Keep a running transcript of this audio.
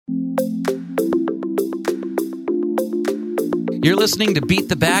You're listening to Beat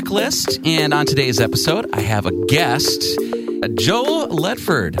the Backlist, and on today's episode, I have a guest, Joe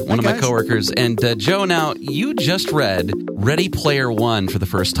Ledford, one of my coworkers. And Joe, now, you just read Ready Player One for the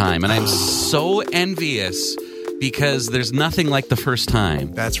first time, and I'm so envious because there's nothing like the first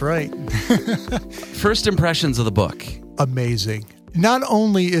time. That's right. First impressions of the book. Amazing. Not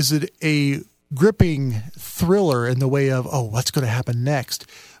only is it a gripping thriller in the way of, what's going to happen next?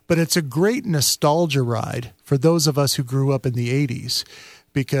 But it's a great nostalgia ride for those of us who grew up in the 80s.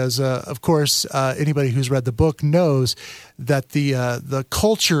 Because, of course, anybody who's read the book knows that the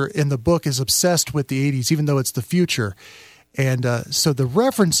culture in the book is obsessed with the 80s, even though it's the future. And so the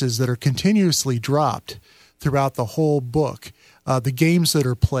references that are continuously dropped throughout the whole book, the games that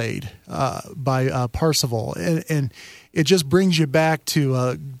are played by Parzival, and it just brings you back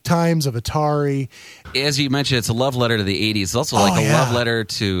to times of Atari. As you mentioned, it's a love letter to the 80s. It's also a love letter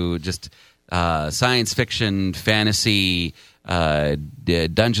to just science fiction, fantasy,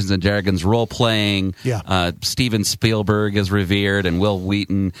 Dungeons and Dragons role-playing. Yeah. Steven Spielberg is revered, and Will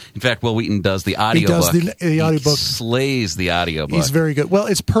Wheaton. In fact, Will Wheaton does the audiobook. He does the audiobook. He slays the audiobook. He's very good. Well,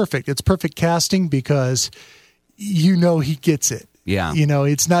 it's perfect. It's perfect casting because you know he gets it. Yeah. You know,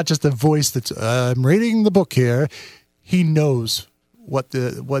 it's not just a voice that's, I'm reading the book here. He knows what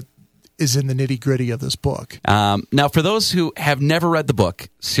is in the nitty-gritty of this book. Now, for those who have never read the book,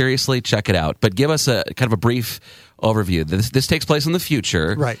 seriously, check it out. But give us a kind of a brief overview. This takes place in the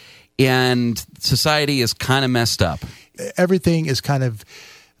future. Right. And society is kind of messed up. Everything is kind of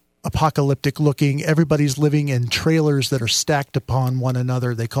apocalyptic looking. Everybody's living in trailers that are stacked upon one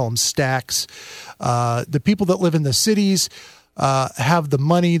another. They call them stacks. The people that live in the cities have the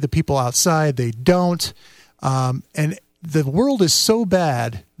money. The people outside, they don't. And the world is so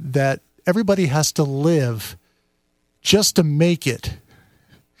bad that everybody has to live just to make it.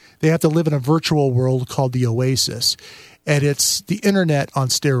 They have to live in a virtual world called the Oasis. And it's the internet on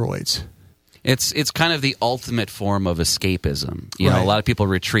steroids. It's kind of the ultimate form of escapism. You know, a lot of people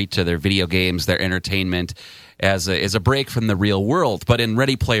retreat to their video games, their entertainment as a break from the real world. But in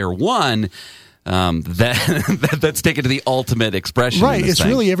Ready Player One, that's taken to the ultimate expression. Right. It's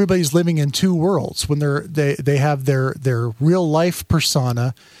really everybody's living in two worlds when they have their real life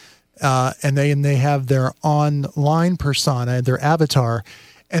persona, and they have their online persona, their avatar,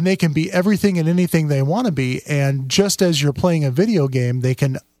 and they can be everything and anything they want to be. And just as you're playing a video game, they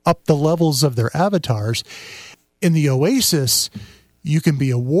can up the levels of their avatars. In the Oasis, you can be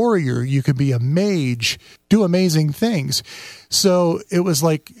a warrior, you can be a mage, do amazing things. So it was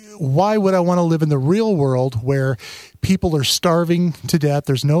like, why would I want to live in the real world where people are starving to death?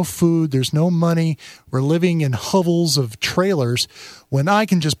 There's no food, there's no money. We're living in hovels of trailers when I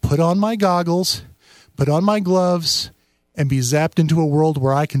can just put on my goggles, put on my gloves, and be zapped into a world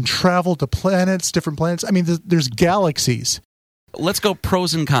where I can travel to different planets. I mean, there's galaxies. Let's go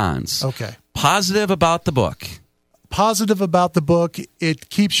pros and cons. Okay. Positive about the book. Positive about the book, it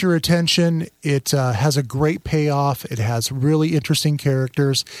keeps your attention. It has a great payoff. It has really interesting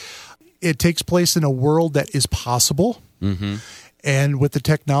characters. It takes place in a world that is possible. Mm-hmm. And with the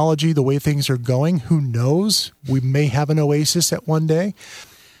technology, the way things are going, who knows? We may have an Oasis at one day.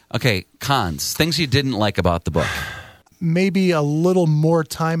 Okay, cons. Things you didn't like about the book. Maybe a little more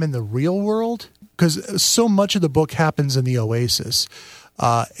time in the real world, because so much of the book happens in the Oasis.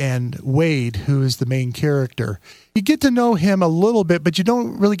 And Wade, who is the main character, you get to know him a little bit, but you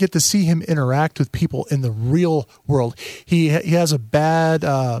don't really get to see him interact with people in the real world. He has a bad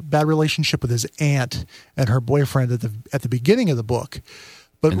relationship with his aunt and her boyfriend at the beginning of the book.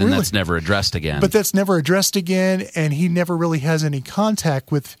 But and then that's never addressed again. But that's never addressed again, and he never really has any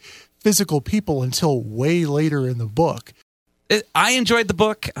contact with physical people until way later in the book. I enjoyed the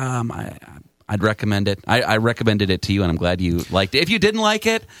book. I'd recommend it. I recommended it to you, and I'm glad you liked it. If you didn't like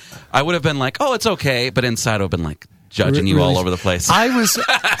it, I would have been like, oh, it's okay. But inside, I would have been like judging you all over the place. I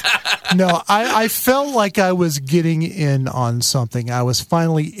felt like I was getting in on something. I was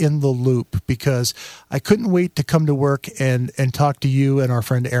finally in the loop because I couldn't wait to come to work and talk to you and our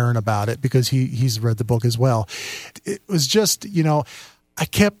friend Aaron about it because he's read the book as well. It was just, I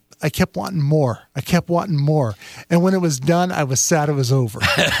kept wanting more. I kept wanting more. And when it was done, I was sad it was over.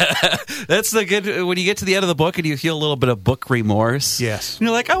 That's the good, when you get to the end of the book and you feel a little bit of book remorse. Yes. And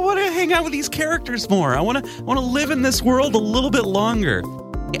you're like, I want to hang out with these characters more. I want to live in this world a little bit longer.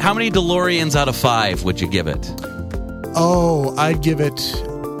 How many DeLoreans out of 5 would you give it? Oh, I'd give it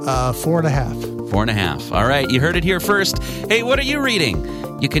 4.5. 4.5. All right, you heard it here first. Hey, what are you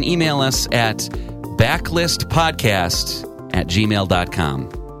reading? You can email us at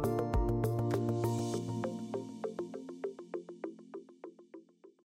backlistpodcast@gmail.com.